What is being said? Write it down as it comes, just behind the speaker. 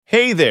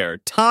Hey there,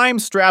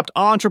 time-strapped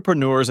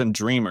entrepreneurs and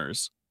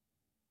dreamers.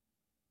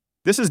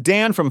 This is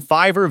Dan from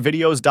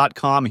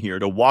FiverrVideos.com here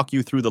to walk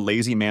you through the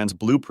lazy man's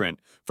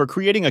blueprint for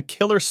creating a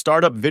killer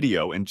startup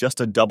video in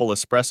just a double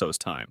espresso's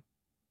time.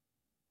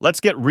 Let's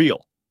get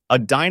real. A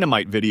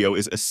dynamite video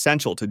is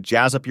essential to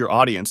jazz up your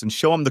audience and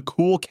show them the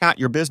cool cat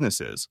your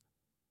business is.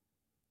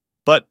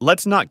 But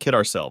let's not kid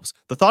ourselves.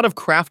 The thought of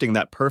crafting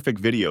that perfect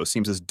video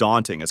seems as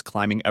daunting as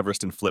climbing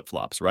Everest in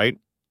flip-flops, right?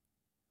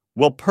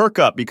 Well, perk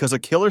up because a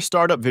killer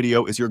startup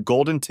video is your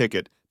golden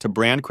ticket to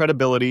brand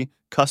credibility,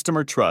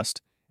 customer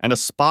trust, and a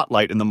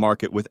spotlight in the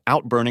market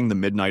without burning the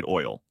midnight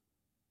oil.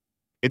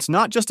 It's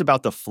not just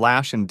about the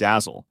flash and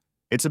dazzle,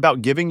 it's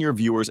about giving your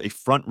viewers a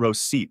front row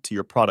seat to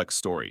your product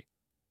story.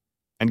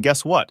 And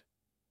guess what?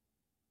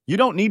 You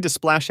don't need to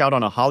splash out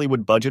on a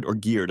Hollywood budget or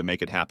gear to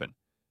make it happen.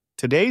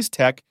 Today's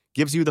tech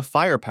gives you the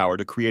firepower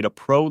to create a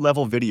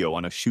pro-level video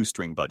on a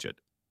shoestring budget.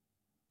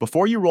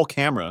 Before you roll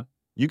camera,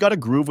 you gotta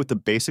groove with the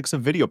basics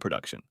of video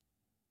production.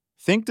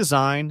 Think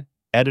design,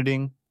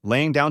 editing,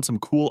 laying down some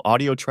cool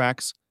audio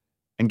tracks,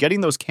 and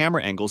getting those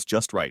camera angles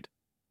just right.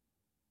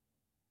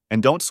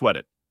 And don't sweat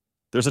it.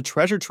 There's a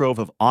treasure trove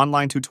of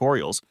online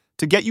tutorials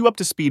to get you up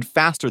to speed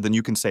faster than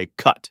you can say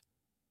cut.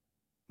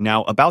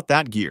 Now, about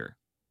that gear.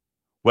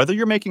 Whether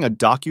you're making a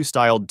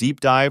docu-style deep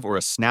dive or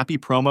a snappy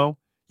promo,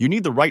 you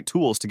need the right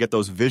tools to get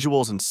those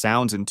visuals and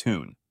sounds in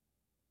tune.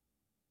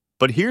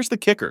 But here's the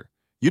kicker.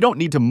 You don't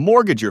need to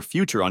mortgage your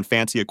future on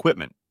fancy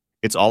equipment.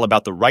 It's all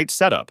about the right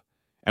setup,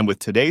 and with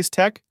today's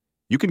tech,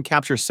 you can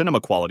capture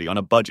cinema quality on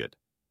a budget.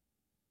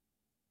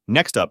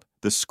 Next up,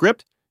 the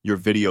script, your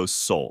video's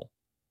soul.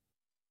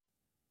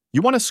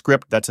 You want a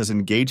script that's as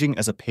engaging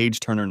as a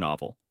page-turner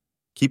novel.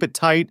 Keep it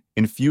tight,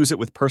 infuse it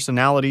with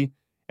personality,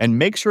 and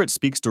make sure it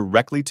speaks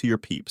directly to your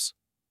peeps.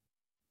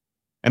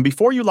 And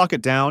before you lock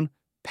it down,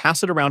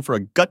 pass it around for a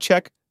gut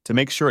check to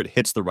make sure it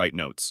hits the right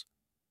notes.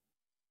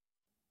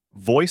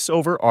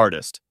 Voiceover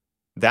artist.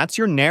 That's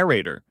your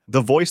narrator,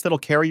 the voice that'll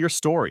carry your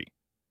story.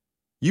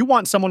 You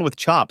want someone with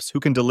chops who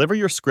can deliver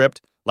your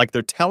script like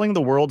they're telling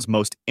the world's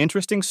most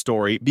interesting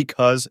story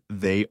because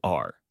they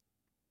are.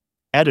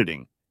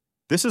 Editing.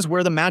 This is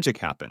where the magic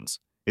happens.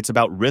 It's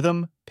about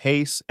rhythm,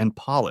 pace, and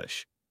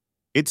polish.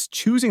 It's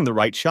choosing the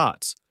right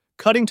shots,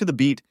 cutting to the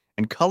beat,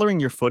 and coloring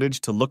your footage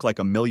to look like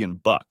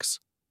 $1,000,000.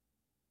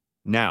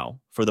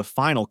 Now, for the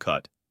final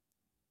cut.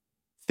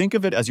 Think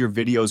of it as your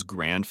video's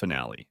grand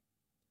finale.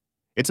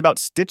 It's about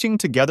stitching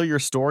together your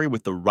story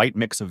with the right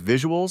mix of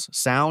visuals,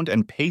 sound,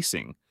 and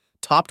pacing,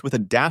 topped with a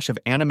dash of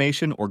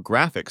animation or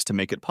graphics to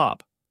make it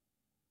pop.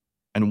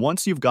 And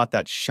once you've got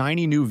that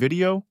shiny new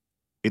video,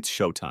 it's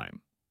showtime.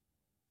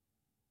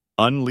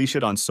 Unleash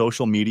it on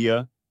social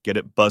media, get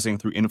it buzzing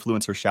through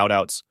influencer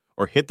shoutouts,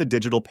 or hit the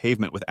digital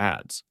pavement with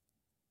ads.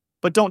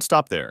 But don't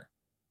stop there.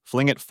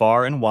 Fling it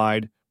far and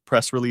wide,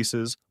 press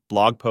releases,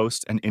 blog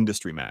posts, and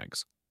industry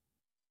mags.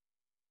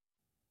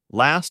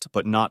 Last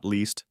but not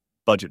least,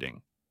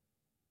 budgeting.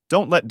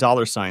 Don't let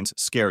dollar signs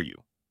scare you.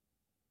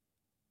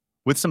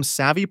 With some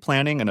savvy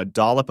planning and a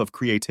dollop of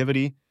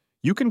creativity,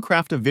 you can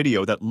craft a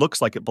video that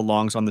looks like it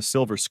belongs on the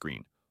silver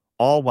screen,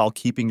 all while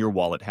keeping your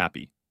wallet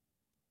happy.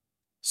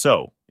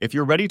 So, if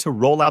you're ready to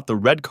roll out the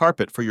red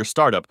carpet for your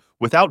startup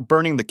without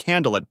burning the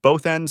candle at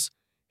both ends,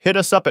 hit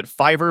us up at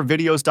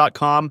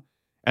FiverrVideos.com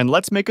and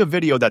let's make a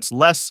video that's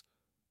less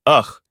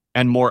ugh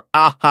and more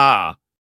aha.